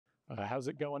How's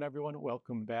it going, everyone?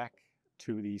 Welcome back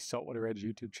to the Saltwater Edge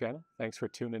YouTube channel. Thanks for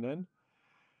tuning in.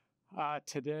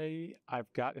 Today,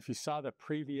 I've got, if you saw the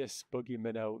previous Boogie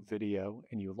Minnow video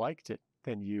and you liked it,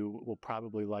 then you will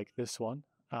probably like this one.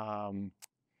 Want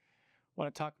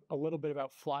to talk a little bit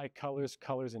about fly colors,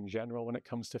 colors in general when it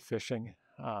comes to fishing.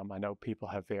 I know people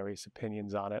have various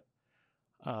opinions on it.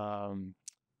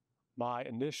 My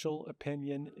initial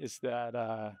opinion is that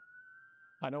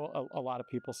I know a lot of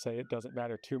people say it doesn't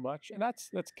matter too much, and that's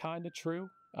kind of true.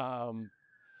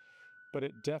 But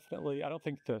it definitely, I don't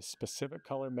think the specific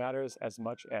color matters as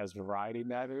much as variety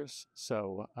matters.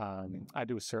 So I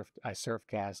surf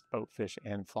cast, boat fish,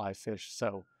 and fly fish.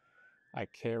 So I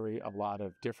carry a lot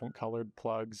of different colored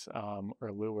plugs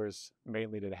or lures,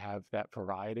 mainly to have that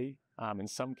variety. In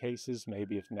some cases,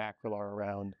 maybe if mackerel are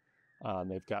around,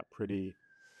 they've got pretty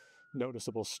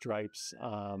noticeable stripes.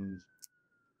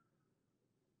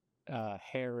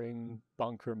 Herring,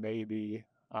 bunker maybe.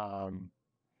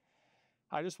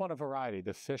 I just want a variety.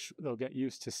 The fish, they'll get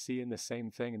used to seeing the same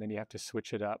thing, and then you have to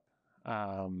switch it up.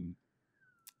 And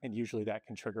usually that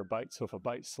can trigger bites. So if a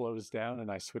bite slows down and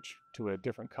I switch to a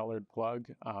different colored plug,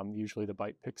 usually the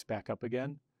bite picks back up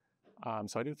again.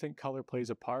 So I do think color plays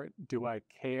a part. Do I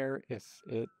care if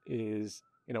it is,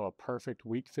 a perfect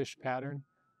weak fish pattern?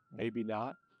 Maybe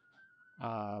not.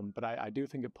 But I do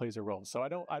think it plays a role. So I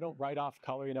don't write off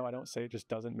color. I don't say it just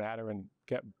doesn't matter and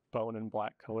get bone and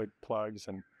black colored plugs.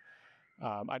 And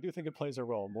I do think it plays a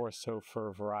role, more so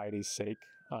for variety's sake.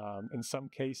 In some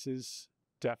cases,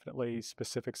 definitely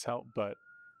specifics help, but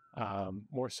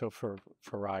more so for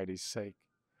variety's sake.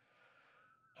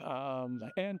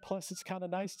 And plus, it's kind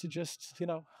of nice to just,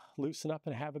 loosen up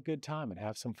and have a good time and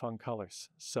have some fun colors.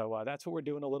 So that's what we're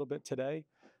doing a little bit today,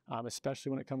 especially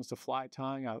when it comes to fly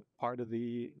tying. Part of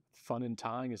the fun in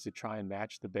tying is to try and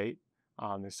match the bait.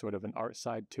 There's sort of an art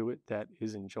side to it that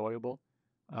is enjoyable.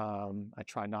 I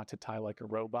try not to tie like a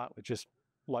robot with just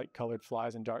light colored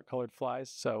flies and dark colored flies.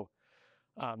 So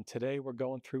today we're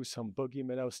going through some Boogie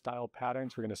Minnow style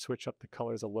patterns. We're going to switch up the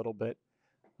colors a little bit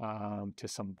to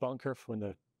some bunker when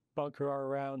the bunker are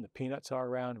around, the peanuts are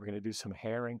around. We're going to do some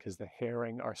herring because the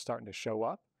herring are starting to show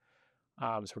up.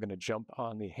 So we're going to jump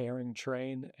on the herring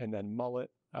train, and then mullet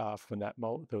when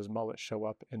those mullets show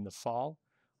up in the fall.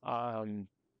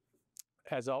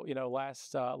 As all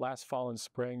last fall and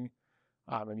spring,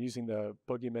 I'm using the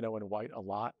Boogie Minnow in white a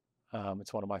lot.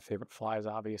 It's one of my favorite flies,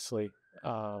 obviously.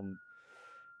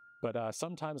 But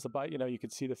sometimes the bite, you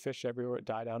could see the fish everywhere. It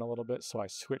died down a little bit, so I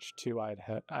switched to, I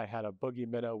had a Boogie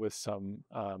Minnow with some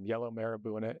yellow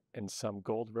marabou in it and some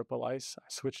gold ripple ice. I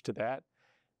switched to that,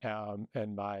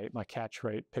 and my catch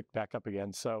rate picked back up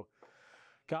again. So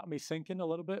got me thinking a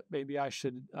little bit. Maybe I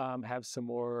should have some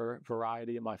more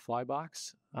variety in my fly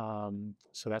box. So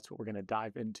that's what we're going to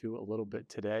dive into a little bit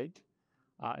today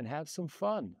and have some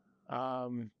fun.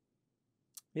 So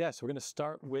we're going to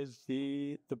start with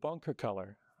the bunker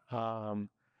color.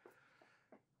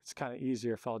 It's kind of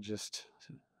easier if I'll just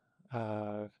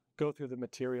go through the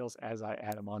materials as I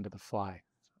add them onto the fly.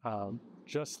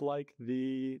 Just like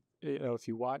if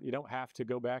you want, you don't have to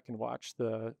go back and watch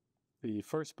the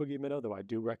first Boogie Minnow, though I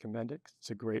do recommend it 'cause it's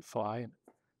a great fly and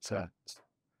it's a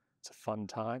fun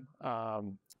time.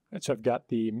 And so I've got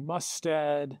the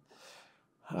Mustad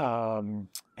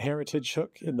Heritage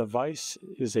hook in the vise.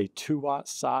 Is a 2-aught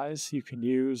size. You can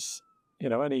use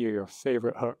any of your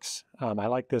favorite hooks. I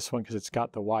like this one because it's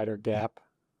got the wider gap.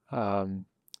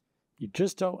 You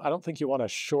just don't, I don't think you want a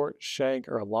short shank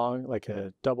or a long, like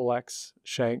a XX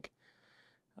shank.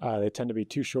 They tend to be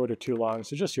too short or too long.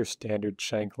 So just your standard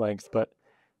shank length, but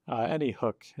any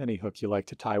hook you like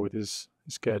to tie with is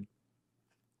good.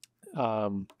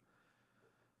 I'm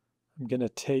going to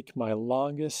take my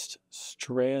longest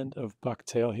strand of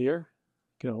bucktail here.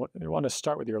 You want to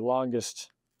start with your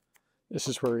longest. This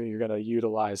is where you're going to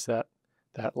utilize that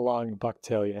long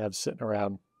bucktail you have sitting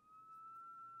around.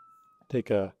 Take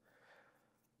a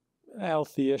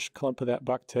healthy-ish clump of that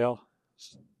bucktail.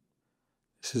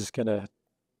 This is going to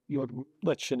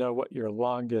let you know what your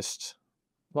longest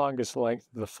length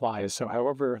of the fly is. So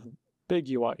however big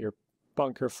you want your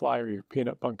bunker fly or your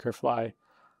peanut bunker fly,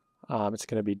 it's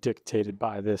going to be dictated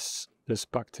by this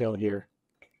bucktail here.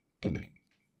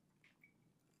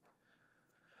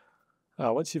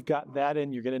 Once you've got that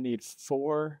in, you're going to need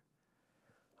 4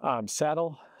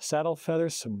 saddle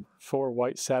feathers, 4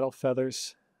 white saddle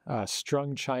feathers.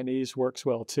 Strung Chinese works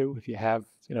well too. If you have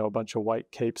a bunch of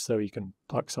white capes, though, you can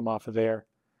pluck some off of there.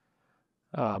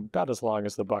 About as long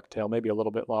as the bucktail, maybe a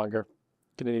little bit longer.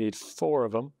 Going to need 4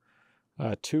 of them,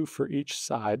 2 for each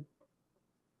side.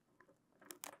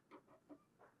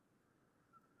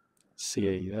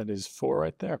 See, that is 4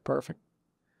 right there. Perfect.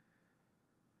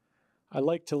 I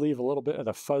like to leave a little bit of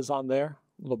the fuzz on there,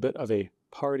 a little bit of a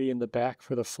party in the back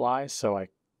for the fly. So I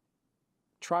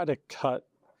try to cut,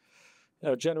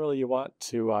 generally you want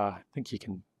to, I think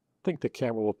the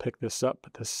camera will pick this up,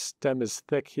 but the stem is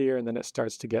thick here and then it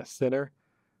starts to get thinner.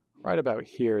 Right about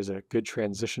here is a good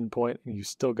transition point and you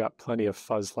still got plenty of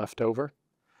fuzz left over.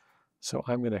 So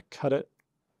I'm going to cut it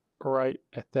right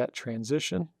at that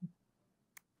transition.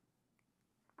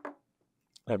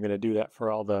 I'm going to do that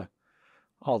for all the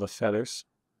feathers.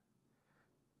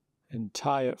 And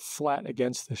tie it flat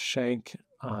against the shank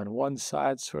on one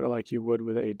side, sort of like you would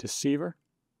with a deceiver.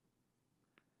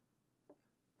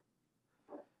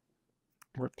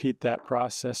 Repeat that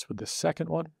process with the second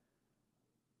one.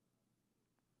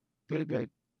 Good.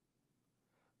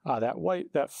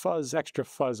 That fuzz, extra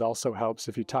fuzz also helps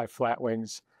if you tie flat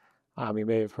wings. You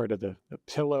may have heard of the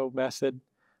pillow method.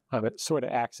 It sort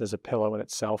of acts as a pillow in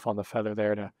itself on the feather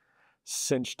there to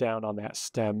cinch down on that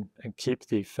stem and keep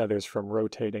the feathers from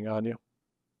rotating on you.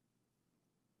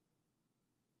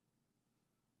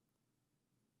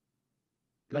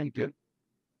 Thank you. I'm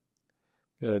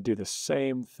going to do the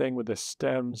same thing with the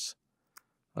stems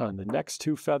on the next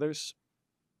 2 feathers.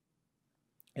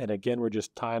 And again, we're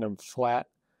just tying them flat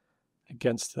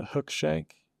against the hook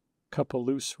shank. Couple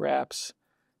loose wraps,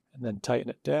 and then tighten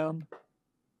it down.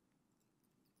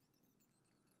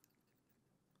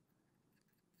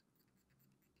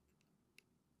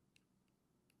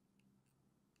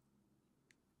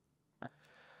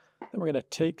 Then we're going to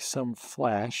take some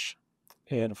flash,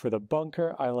 and for the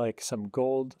bunker, I like some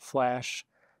gold flash,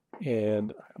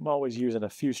 and I'm always using a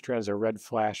few strands of red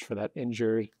flash for that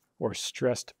injured or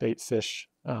stressed baitfish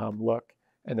look,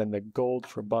 and then the gold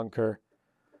for bunker.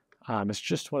 It's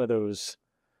just one of those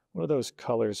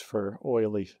colors for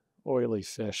oily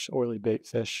fish, oily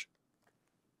baitfish.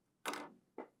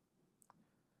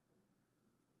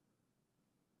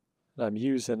 I'm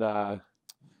using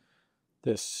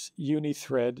this uni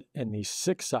thread in the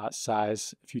 6/0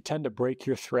 size. If you tend to break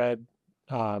your thread,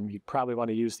 you'd probably want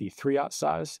to use the 3/0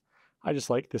 size. I just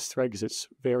like this thread because it's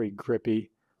very grippy.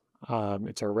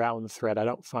 It's a round thread. I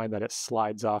don't find that it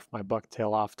slides off my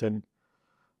bucktail often.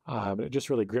 It just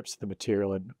really grips the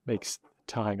material and makes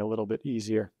tying a little bit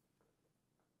easier.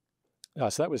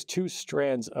 So that was 2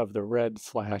 strands of the red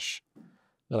flash.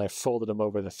 Then I folded them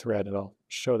over the thread, and I'll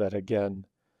show that again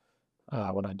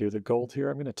when I do the gold here.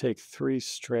 I'm going to take 3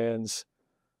 strands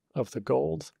of the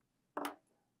gold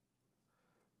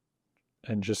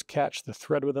and just catch the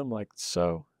thread with them like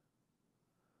so.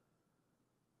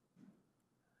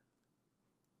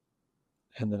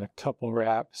 And then a couple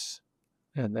wraps,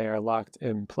 and they are locked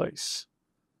in place.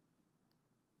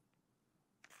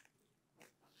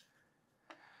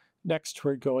 Next,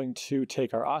 we're going to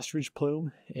take our ostrich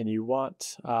plume, and you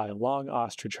want a long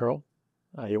ostrich herl.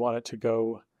 You want it to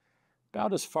go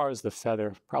about as far as the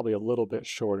feather, probably a little bit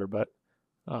shorter, but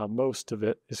most of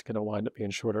it is going to wind up being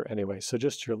shorter anyway. So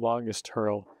just your longest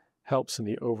herl helps in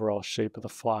the overall shape of the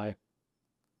fly.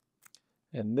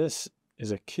 And this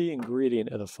is a key ingredient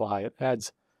of the fly. It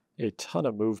adds a ton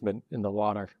of movement in the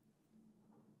water.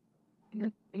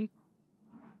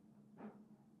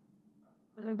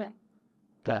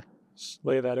 Just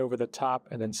lay that over the top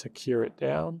and then secure it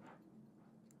down.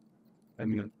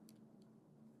 Then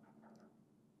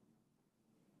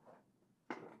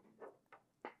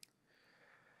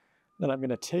I'm going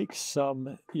to take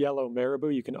some yellow marabou.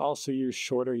 You can also use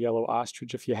shorter yellow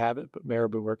ostrich if you have it, but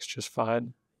marabou works just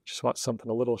fine. Just want something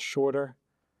a little shorter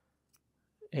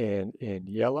and in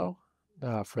yellow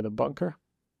for the bunker.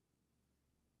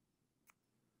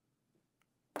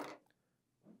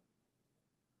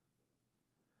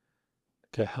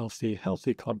 A healthy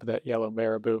clump of that yellow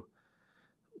marabou.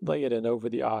 Lay it in over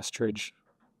the ostrich.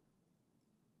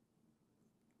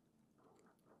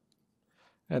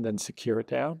 And then secure it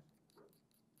down.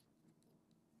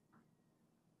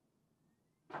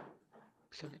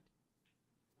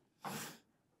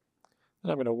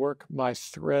 And I'm going to work my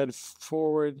thread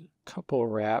forward a couple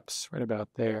wraps right about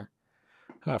there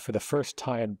for the first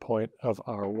tie-in point of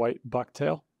our white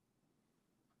bucktail.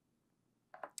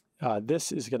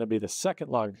 This is going to be the second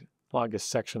longest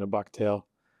section of bucktail.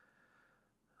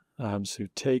 So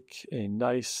take a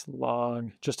nice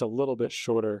long, just a little bit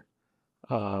shorter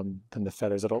than the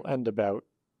feathers. It'll end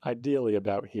ideally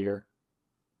about here.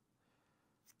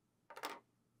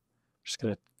 Just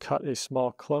going to cut a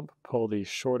small clump, pull the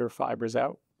shorter fibers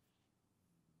out.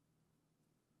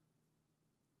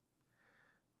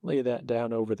 Lay that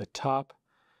down over the top.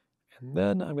 And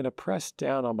then I'm going to press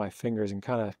down on my fingers and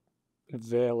kind of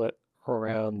veil it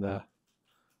around the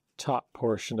top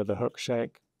portion of the hook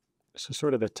shank. So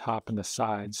sort of the top and the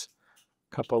sides,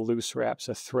 a couple loose wraps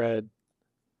of thread,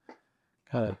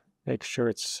 kind of make sure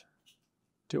it's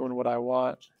doing what I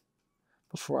want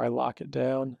before I lock it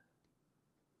down.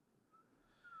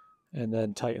 And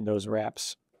then tighten those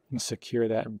wraps and secure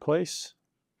that in place.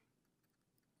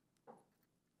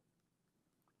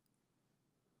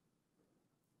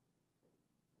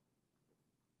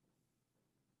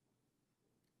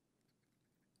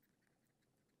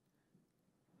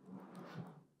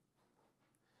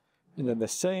 And then the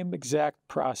same exact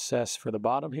process for the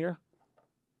bottom here,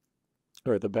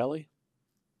 or the belly.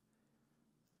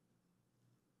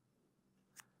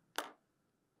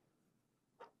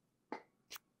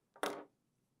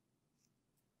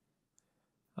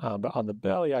 But on the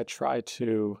belly, I try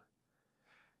to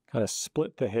kind of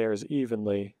split the hairs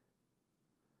evenly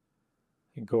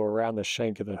and go around the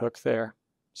shank of the hook there.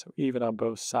 So even on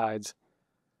both sides,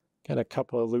 get a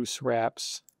couple of loose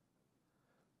wraps.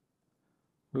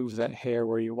 Move that hair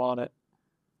where you want it.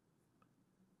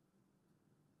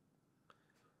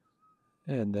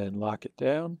 And then lock it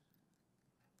down.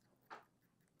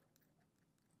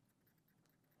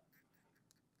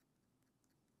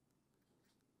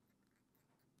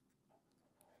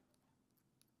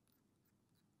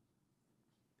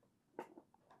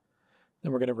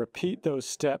 Then we're going to repeat those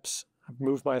steps. I've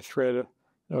moved my thread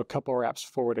a couple wraps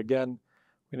forward again.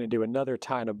 We're going to do another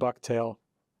tie in a bucktail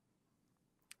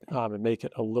and make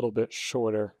it a little bit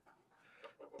shorter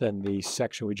than the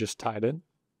section we just tied in.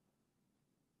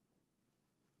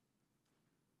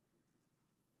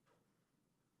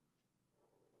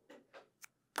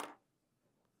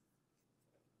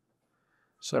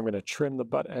 So I'm going to trim the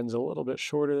butt ends a little bit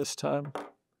shorter this time.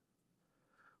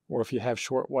 Or if you have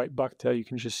short white bucktail, you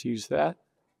can just use that.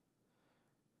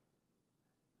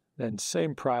 Then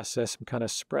same process, I'm kind of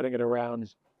spreading it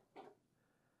around,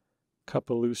 a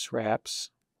couple loose wraps.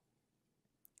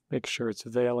 Make sure it's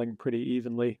veiling pretty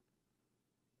evenly.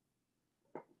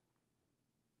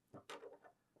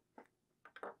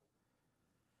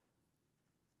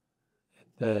 And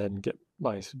then get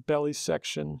my belly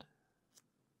section.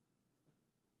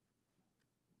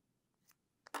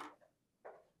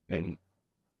 And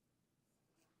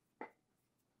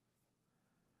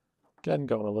again,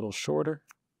 going a little shorter.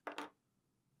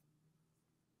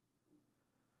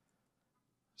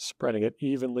 Spreading it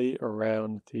evenly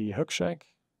around the hook shank,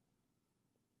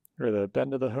 or the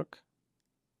bend of the hook.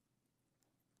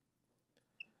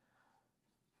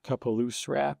 Couple loose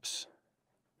wraps.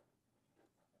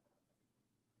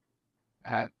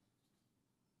 And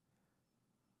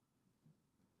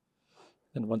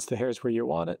once the hair is where you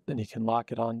want it, then you can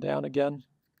lock it on down again.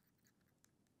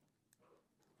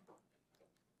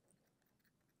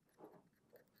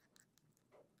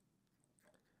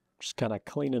 Just kind of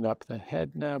cleaning up the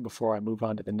head now before I move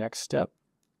on to the next step.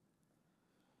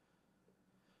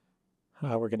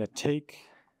 We're going to take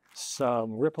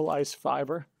some ripple ice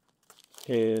fiber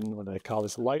in, what do they call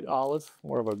this, light olive,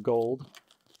 more of a gold.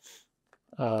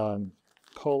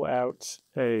 Pull out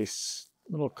a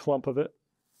little clump of it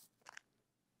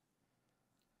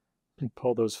and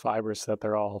pull those fibers so that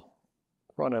they're all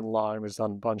running long, there's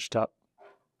unbunched up.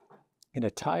 I'm going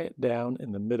to tie it down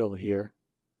in the middle here,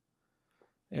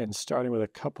 and starting with a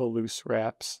couple loose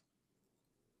wraps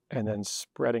and then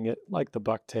spreading it like the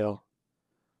bucktail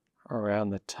around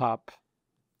the top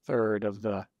third of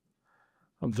the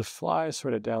fly,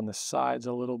 sort of down the sides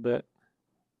a little bit.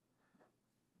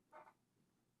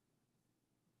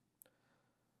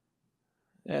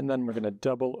 And then we're going to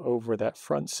double over that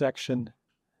front section,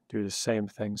 do the same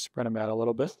thing, spread them out a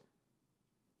little bit.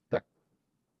 There.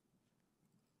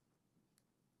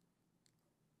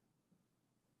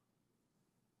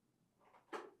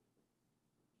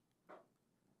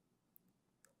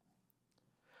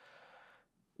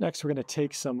 Next, we're going to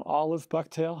take some olive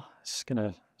bucktail. It's going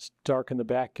to darken the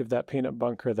back, give that peanut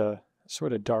bunker the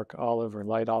sort of dark olive or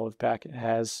light olive back it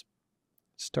has.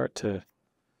 Start to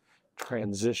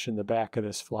transition the back of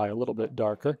this fly a little bit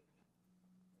darker.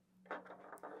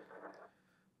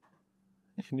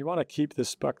 And you want to keep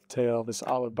this bucktail, this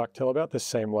olive bucktail, about the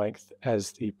same length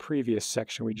as the previous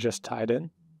section we just tied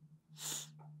in.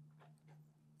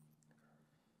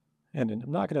 And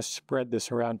I'm not going to spread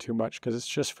this around too much because it's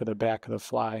just for the back of the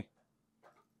fly.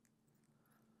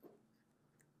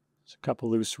 Just a couple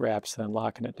loose wraps, then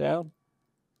locking it down.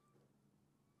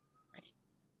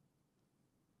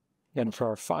 And for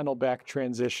our final back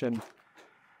transition,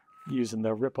 using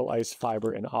the ripple ice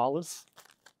fiber in olive.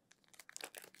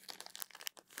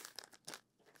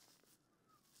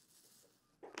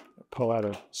 Pull out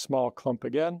a small clump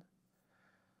again,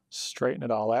 straighten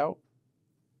it all out.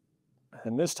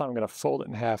 And this time I'm going to fold it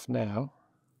in half now.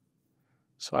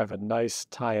 So I have a nice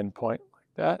tie-in point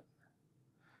like that.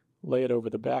 Lay it over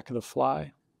the back of the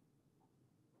fly.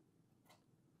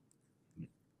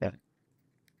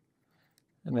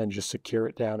 And then just secure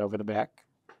it down over the back.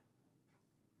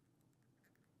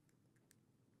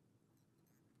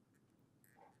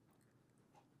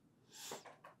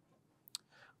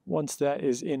 Once that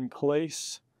is in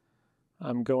place,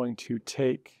 I'm going to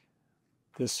take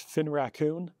this fin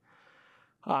raccoon.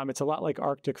 It's a lot like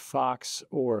Arctic fox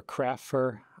or craft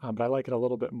fur, but I like it a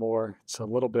little bit more. It's a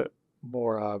little bit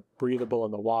more breathable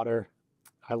in the water.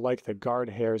 I like the guard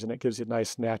hairs, and it gives you a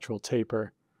nice natural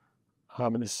taper.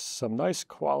 And this is some nice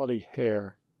quality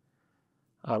hair.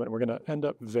 And we're going to end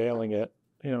up veiling it,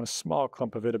 a small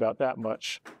clump of it, about that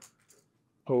much,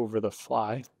 over the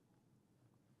fly.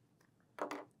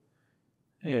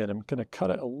 And I'm going to cut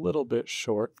it a little bit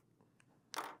short.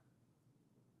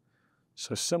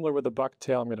 So similar with the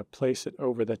bucktail, I'm going to place it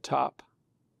over the top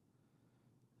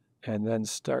and then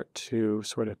start to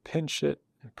sort of pinch it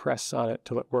and press on it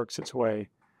till it works its way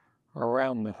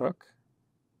around the hook.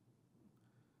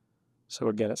 So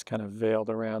again, it's kind of veiled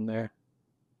around there.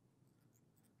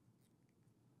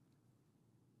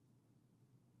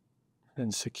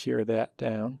 And secure that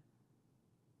down.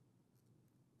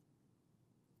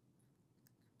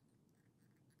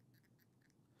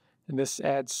 And this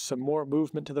adds some more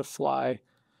movement to the fly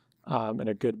and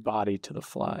a good body to the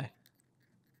fly.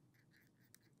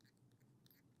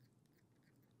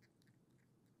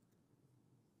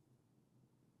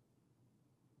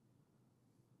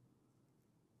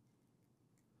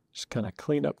 Just kind of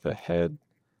clean up the head.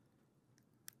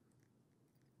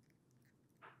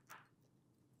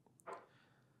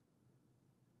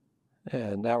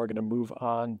 And now we're going to move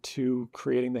on to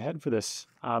creating the head for this.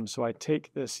 So I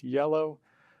take this yellow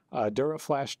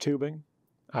Duraflash tubing.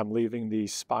 I'm leaving the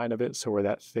spine of it, so where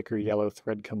that thicker yellow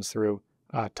thread comes through,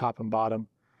 top and bottom.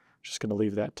 Just going to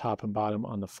leave that top and bottom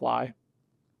on the fly. I'm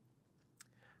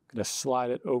going to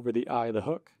slide it over the eye of the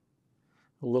hook,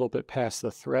 a little bit past the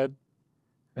thread.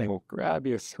 And we'll grab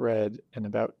your thread and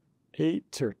about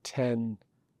 8 or 10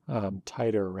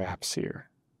 tighter wraps here.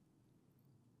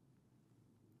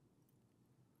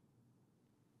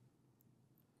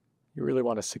 You really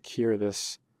want to secure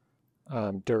this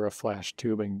Duraflash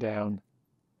tubing down.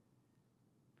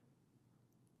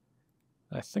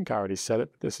 I think I already said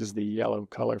it, but this is the yellow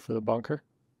color for the bunker.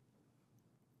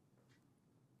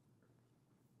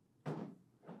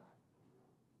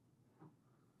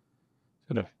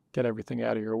 Gonna get everything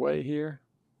out of your way here.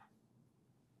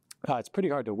 It's pretty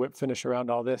hard to whip finish around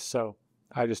all this, so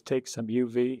I just take some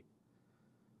UV,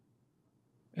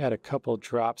 add a couple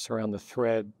drops around the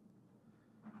thread,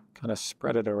 kind of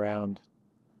spread it around.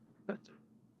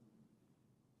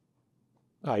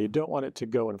 You don't want it to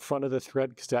go in front of the thread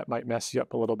because that might mess you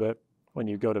up a little bit when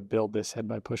you go to build this head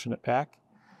by pushing it back.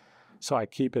 So I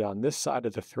keep it on this side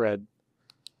of the thread,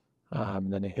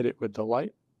 and then I hit it with the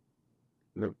light.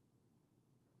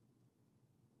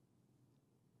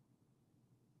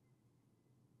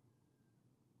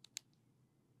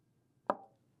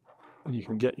 And you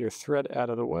can get your thread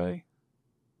out of the way.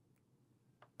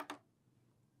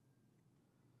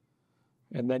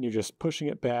 And then you're just pushing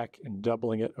it back and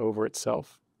doubling it over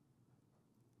itself.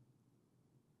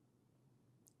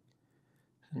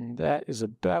 And that is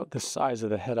about the size of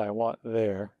the head I want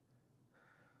there.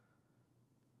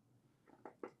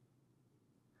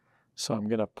 So I'm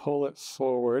going to pull it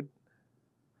forward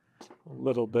a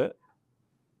little bit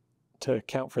to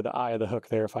account for the eye of the hook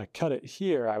there. If I cut it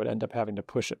here, I would end up having to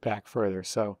push it back further.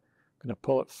 So I'm going to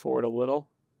pull it forward a little.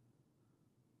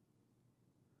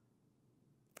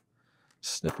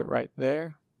 Snip it right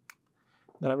there.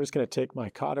 Then I'm just going to take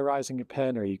my cauterizing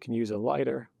pen, or you can use a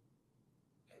lighter,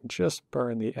 and just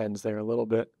burn the ends there a little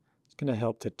bit. It's going to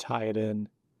help to tie it in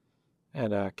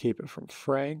and keep it from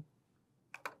fraying.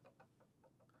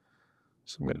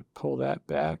 So I'm going to pull that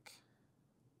back.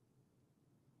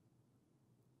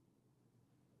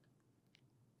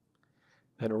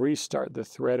 And restart the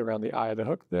thread around the eye of the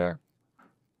hook there.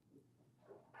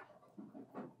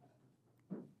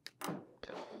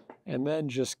 And then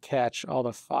just catch all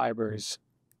the fibers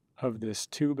of this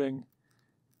tubing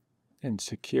and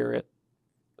secure it.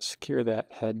 Secure that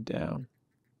head down.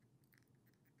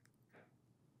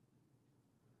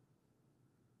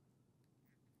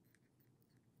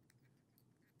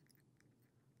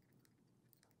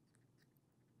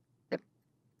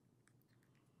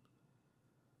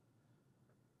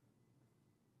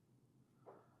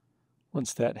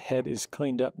 Once that head is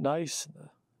cleaned up nice,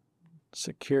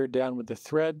 secured down with the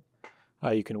thread,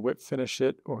 you can whip finish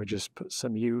it or just put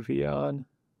some UV on.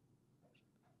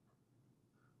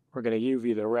 We're going to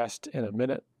UV the rest in a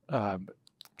minute.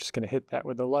 Just going to hit that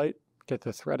with the light, get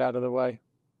the thread out of the way.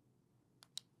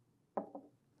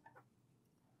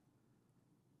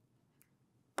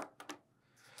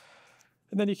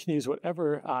 And then you can use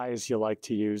whatever eyes you like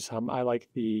to use. I like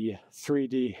the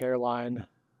 3D hairline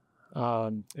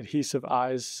adhesive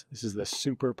eyes. This is the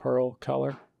Super Pearl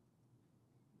color.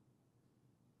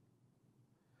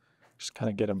 Just kind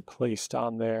of get them placed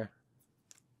on there.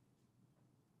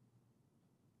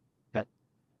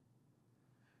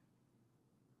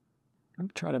 I'm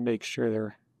trying to make sure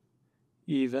they're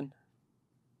even.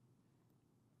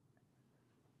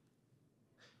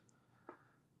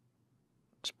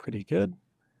 It's pretty good.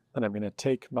 Then I'm going to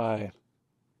take my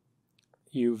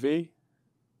UV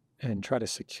and try to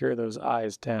secure those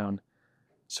eyes down,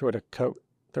 sort of coat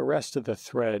the rest of the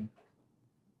thread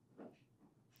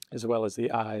as well as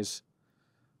the eyes.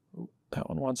 Ooh, that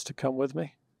one wants to come with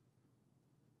me.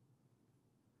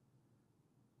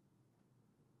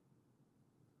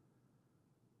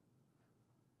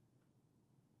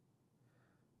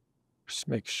 Just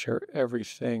make sure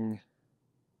everything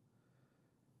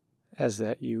has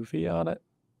that UV on it.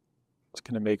 It's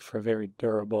going to make for a very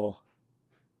durable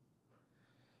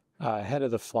head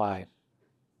of the fly.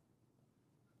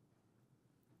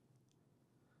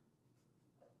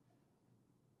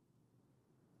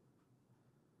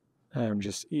 I'm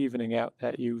just evening out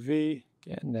that UV,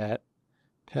 getting that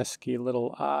pesky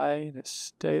little eye to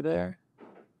stay there.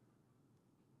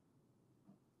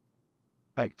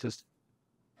 Like just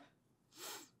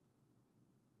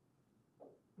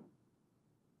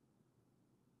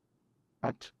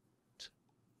and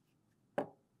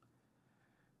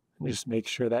just make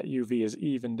sure that UV is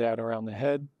evened out around the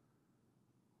head.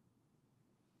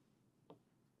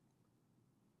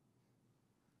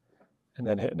 And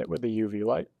then hitting it with the UV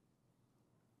light.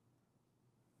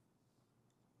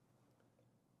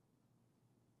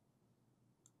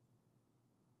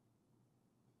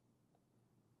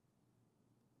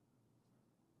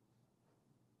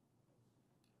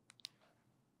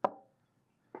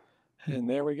 And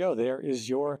there we go. There is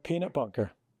your peanut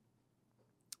bunker.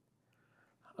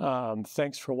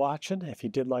 Thanks for watching. If you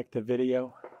did like the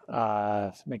video,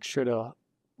 make sure to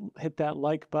hit that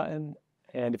like button.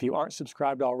 And if you aren't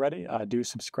subscribed already, do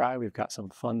subscribe. We've got some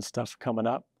fun stuff coming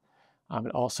up.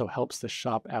 It also helps the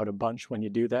shop out a bunch when you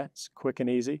do that. It's quick and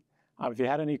easy. If you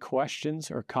had any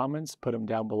questions or comments, put them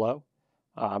down below.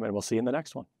 And we'll see you in the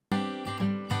next one.